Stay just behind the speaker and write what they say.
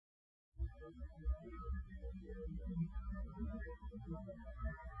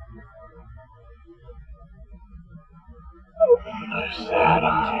Sad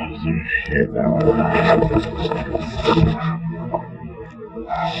eyes and shit. That was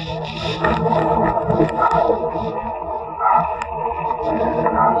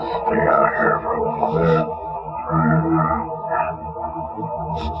I'll stay out here for a little bit.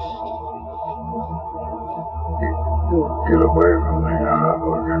 Get away from the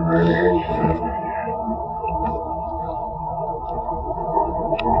fucking radiation.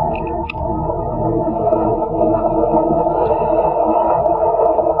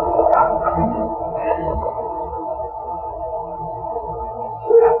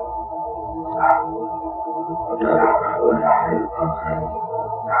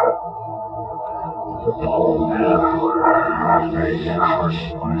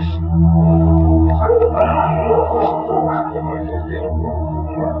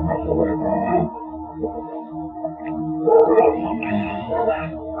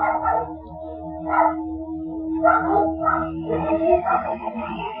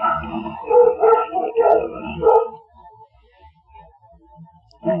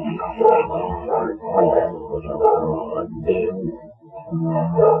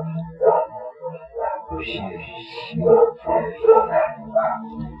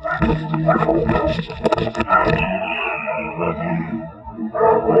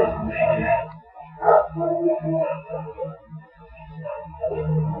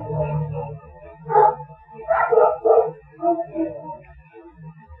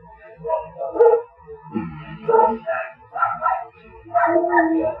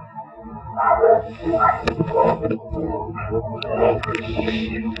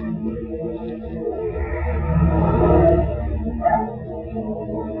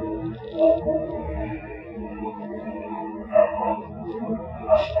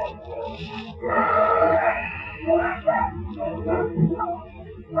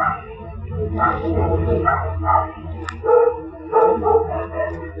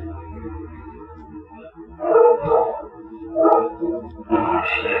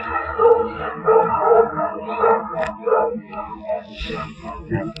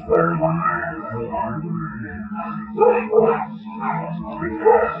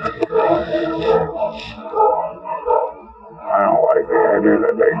 I don't like the idea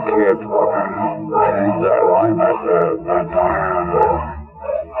that they can't fucking change that line at that time.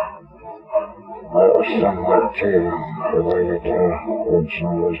 That was somewhat too related to when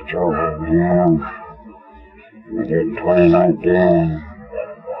some of this trouble began. We did 2019.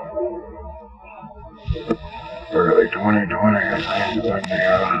 Early 2020, I think, when the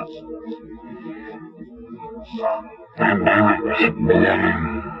pandemic was beginning.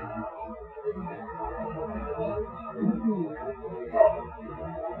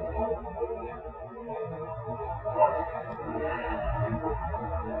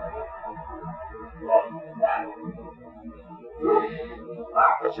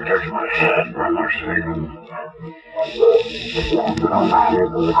 Protect my head from our Satan. I'm the kid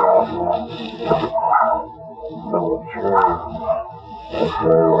of the gospel. Know the truth. That's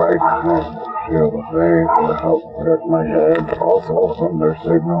very righteousness. Feel the faith to help protect my head, also from their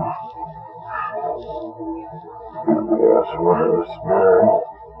signal. And the sword of the Spirit.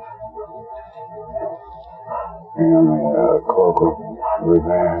 And the cloak of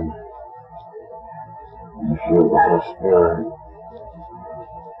revenge. And the shield of the Spirit.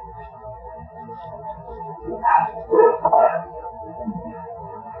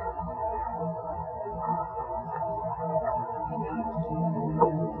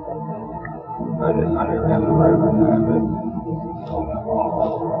 I did not even have the right hand.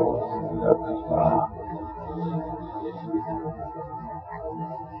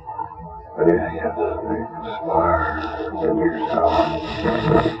 But yeah, you have to inspire in yourself.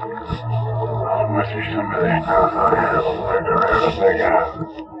 Must be somebody who knows how to handle it or have a big ass.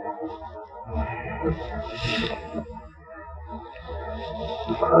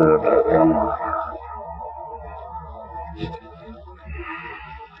 Clear that inward.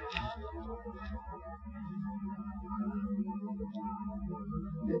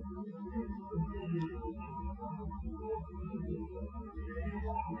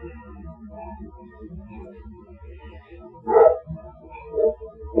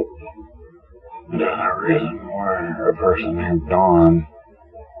 There's a reason why a person named Dawn,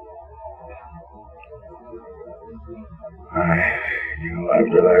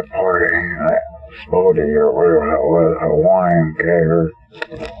 after that party, that Spody or whatever that was, a wine kegger,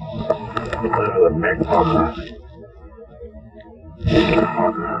 this is a big fucker.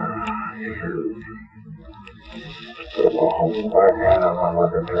 Put my whole back end of my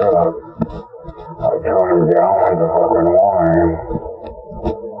fucking truck. Like 20 gallons of fucking wine.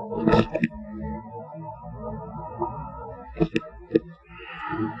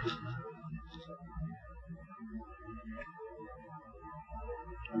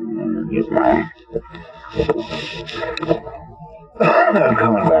 Get my... I'm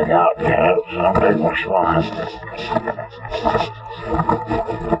coming back out, Cat, so I'm taking my spot.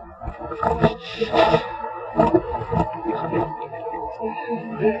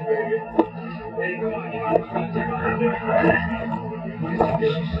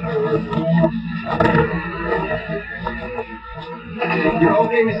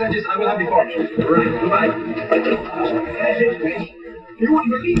 Okay, Miss Sanchez, I will have the fortune. Goodbye. You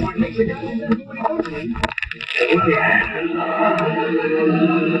wouldn't believe what makes a guy like that do what he does.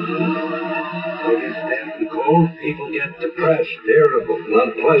 When it's damp and cold, people get depressed, irritable, and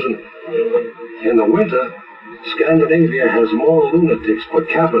unpleasant. In the winter, Scandinavia has more lunatics per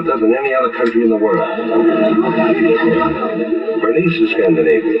capita than any other country in the world. Bernice is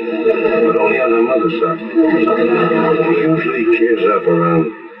Scandinavian, but only on her mother's side. She usually gears up around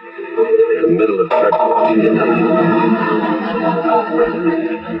the middle of February.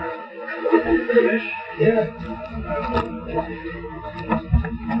 Yeah.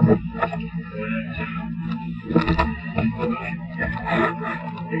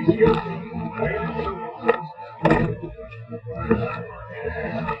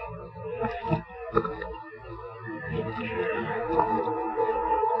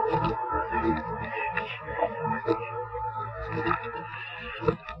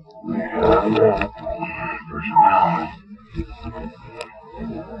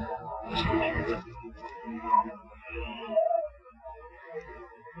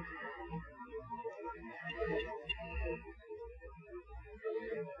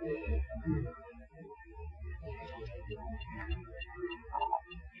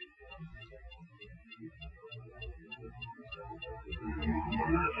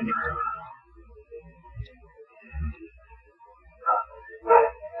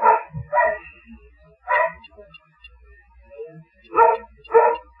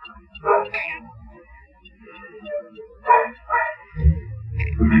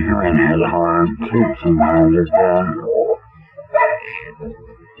 Hearing has hard too sometimes again.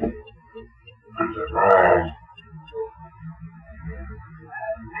 I'm surprised.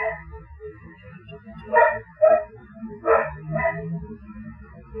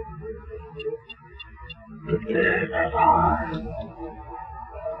 The dead is hard.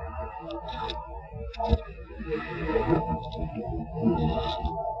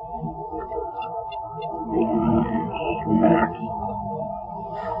 Next.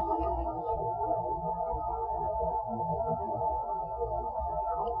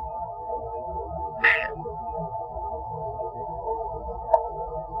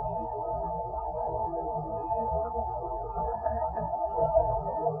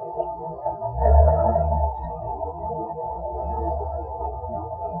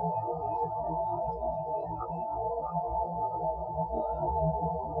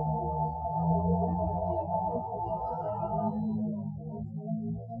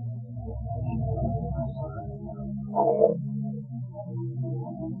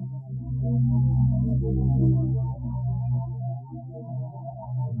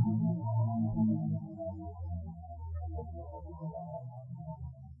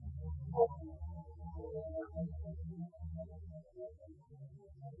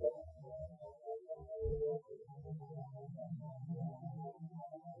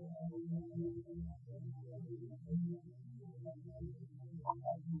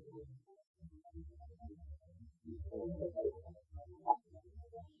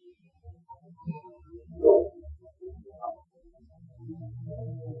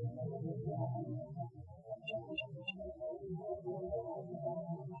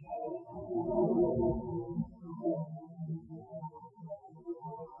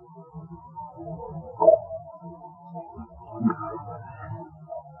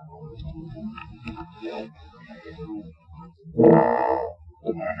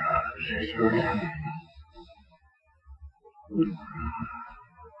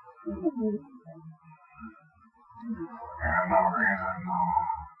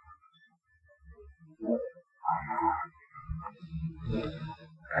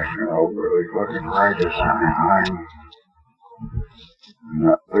 Acting overly fucking righteous anytime. I'm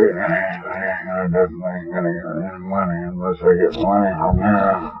not doing anything. I definitely ain't gonna get any money unless I get money from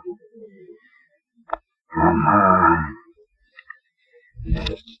her. From her. I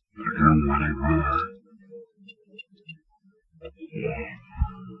got money from her.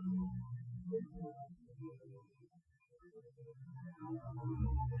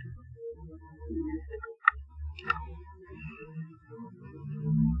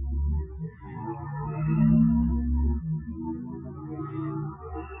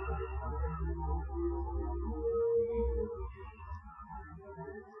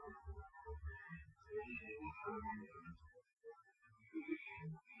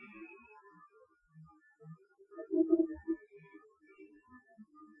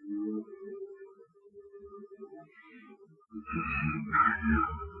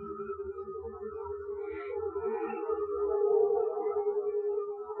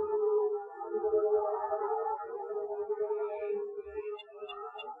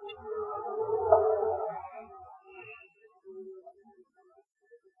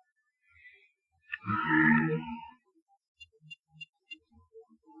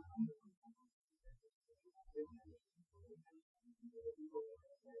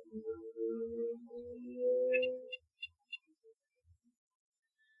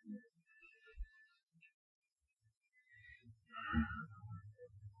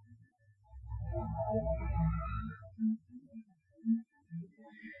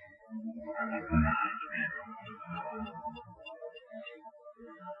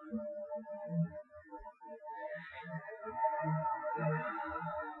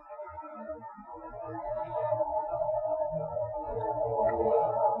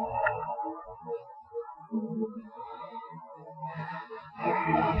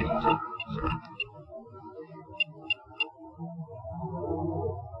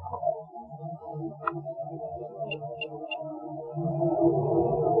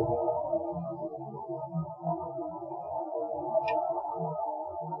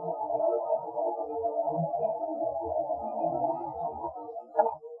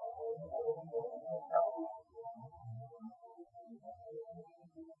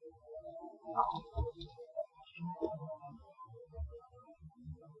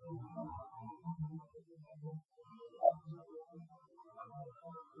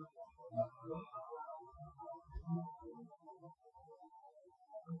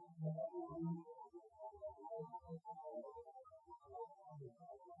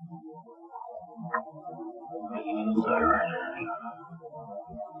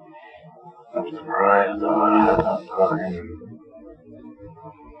 I'm surprised that I have not fucking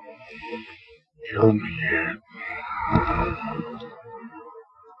killed me yet.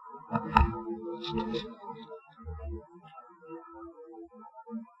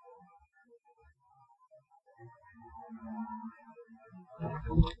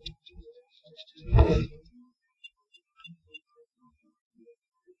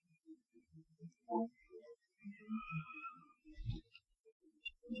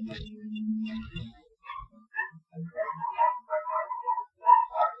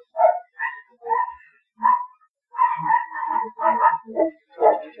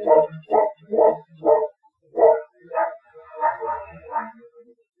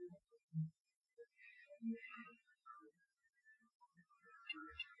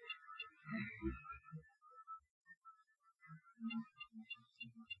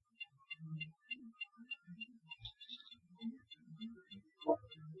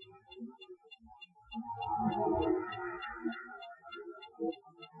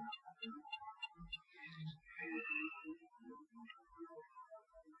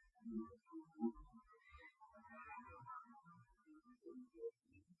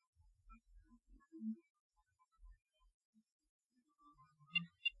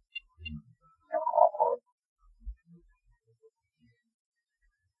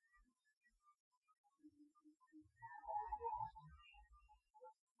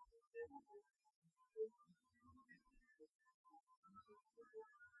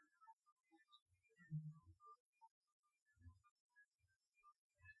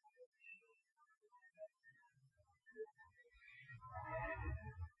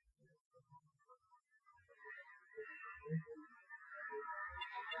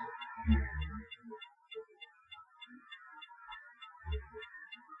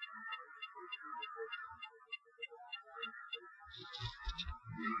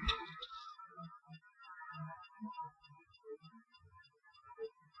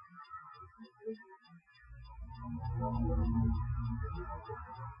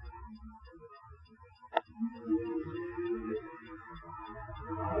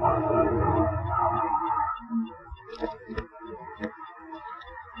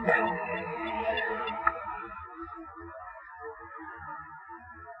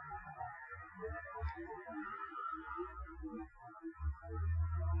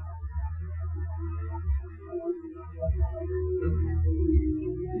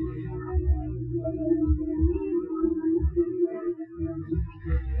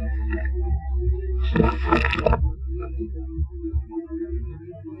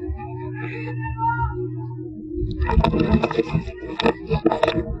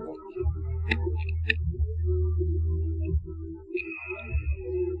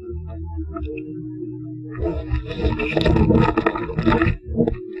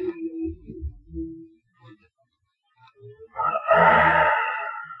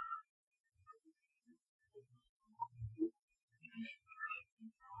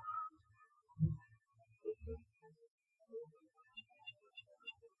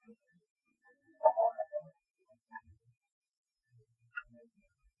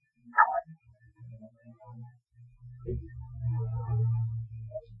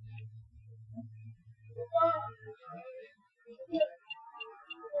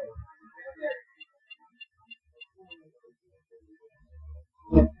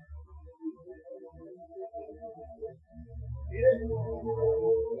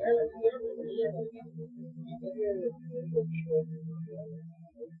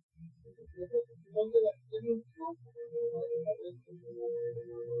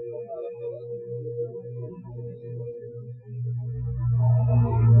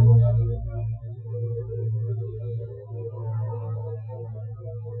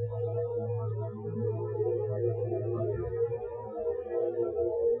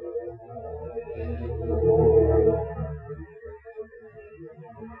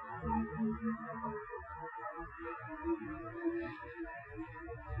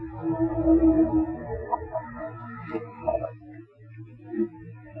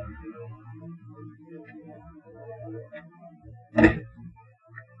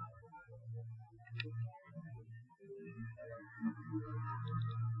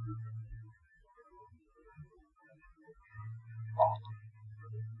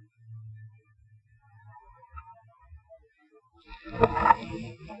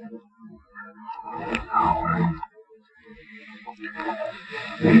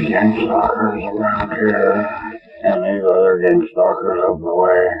 These gangstalkers around here, and these other gangstalkers up the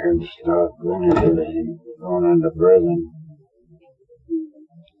way and stuff, they need to be going into prison.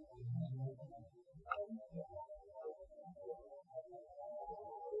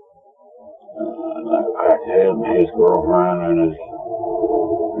 His girlfriend and his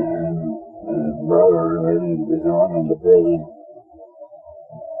brother, they need to be going into prison.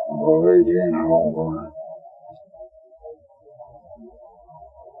 Well, they can't hold on.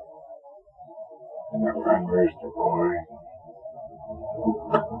 And their friend raised the boy.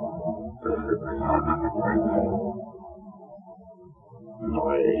 They should be going into prison. And the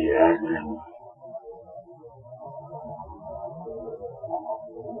way he acted.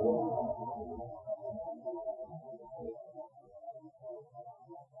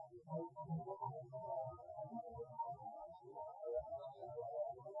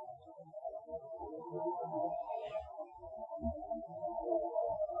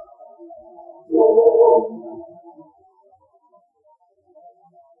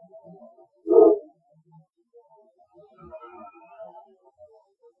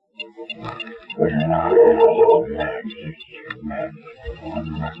 But you're not able to match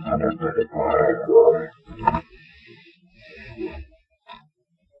 135.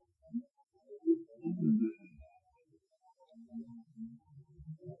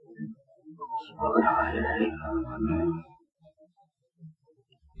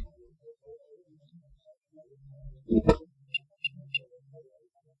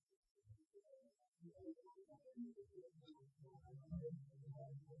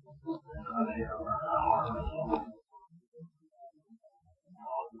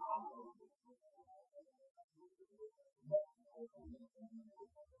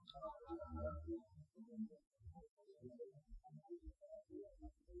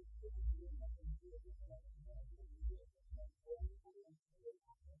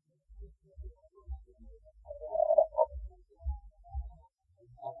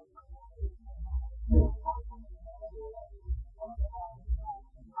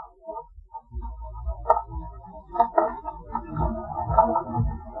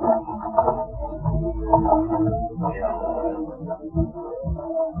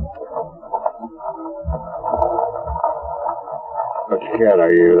 Which cat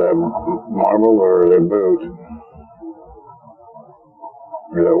are you? That marble or the boot?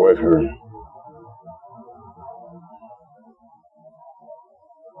 Or the whiskers?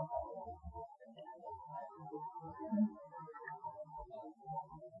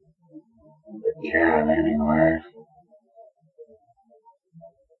 The cat, anyway.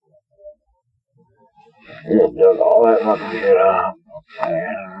 He does all that fucking shit up.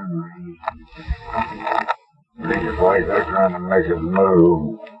 And he's like they're trying to make it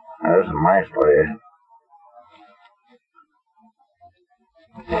move. That's a nice place.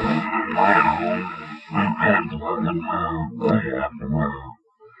 My home. I have to fucking move. They have to move.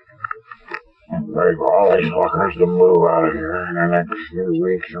 And break all these fuckers to move out of here in the next few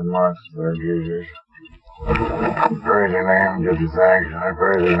weeks or months, Lord Jesus. Praise your name, give you thanks. I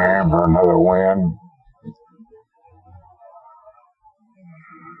praise your name for another win.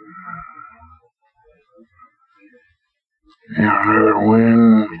 Another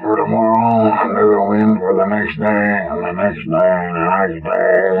win for tomorrow, another win for the next day, and the next day, and the next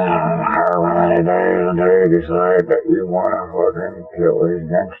day, and however many days until you decide that you want to fucking kill these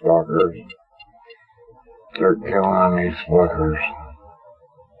gangstalkers. They're killing these fuckers.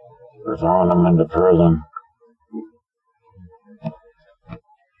 They're throwing them into prison.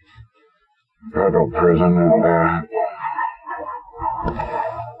 Federal prison and that.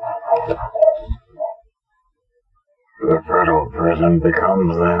 The federal prison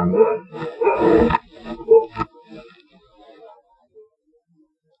becomes them.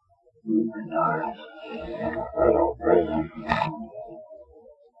 Nice. Federal prison.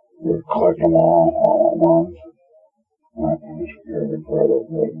 We collect them all at once. Maximum security federal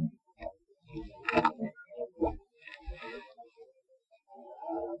prison.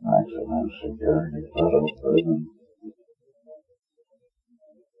 Maximum security federal prison.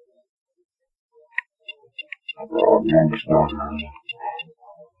 For all gangstalkers.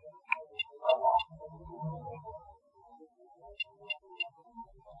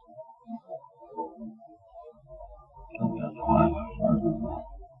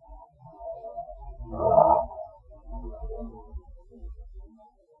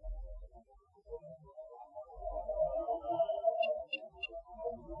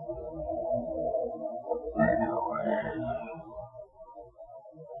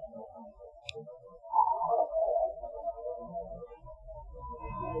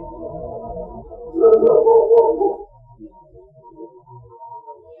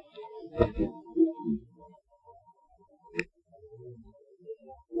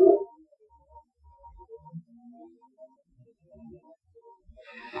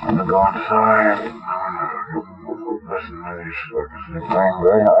 I'm gonna go inside. I'm gonna listen to these fucking things.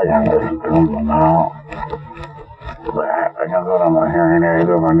 I can listen to them now. I can put on my hearing aid if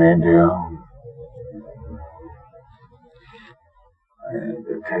I need to. I need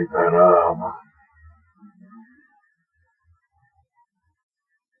to take that up.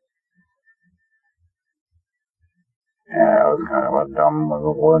 Yeah, that was kind of a dumb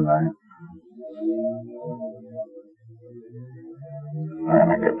move, wasn't it? I'm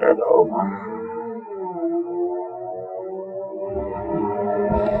gonna get that open.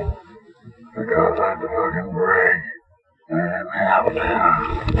 Because I had to fucking break. I didn't have to.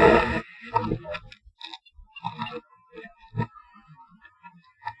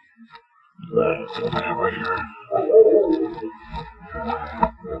 That was your...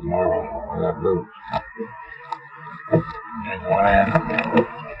 That marble, that boot. Take one in.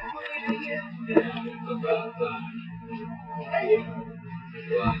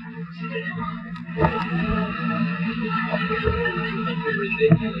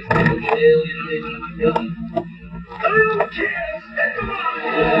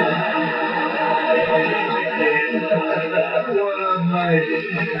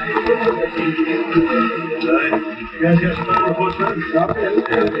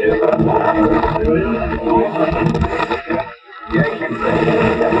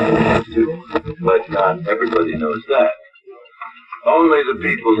 But not everybody knows that. Only the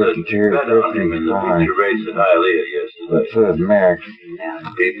people that bet on him in the feature race at Hialeah yesterday. That says Max.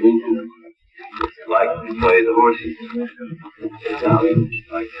 People who like to play the horses. They sound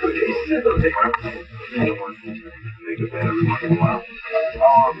like pretty simple. Make a bet every once in a while.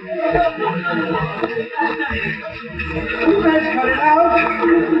 You guys cut it out.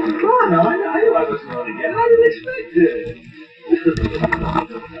 Come on now, I knew I was on again. I didn't expect it.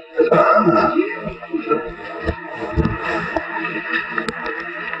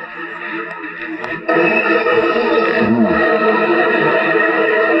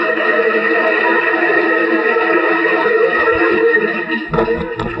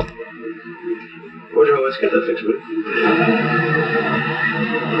 Woodrow, let's get that fixed, will you?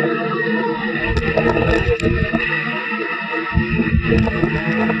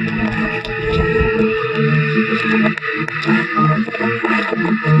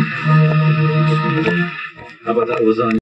 How about that lasagna?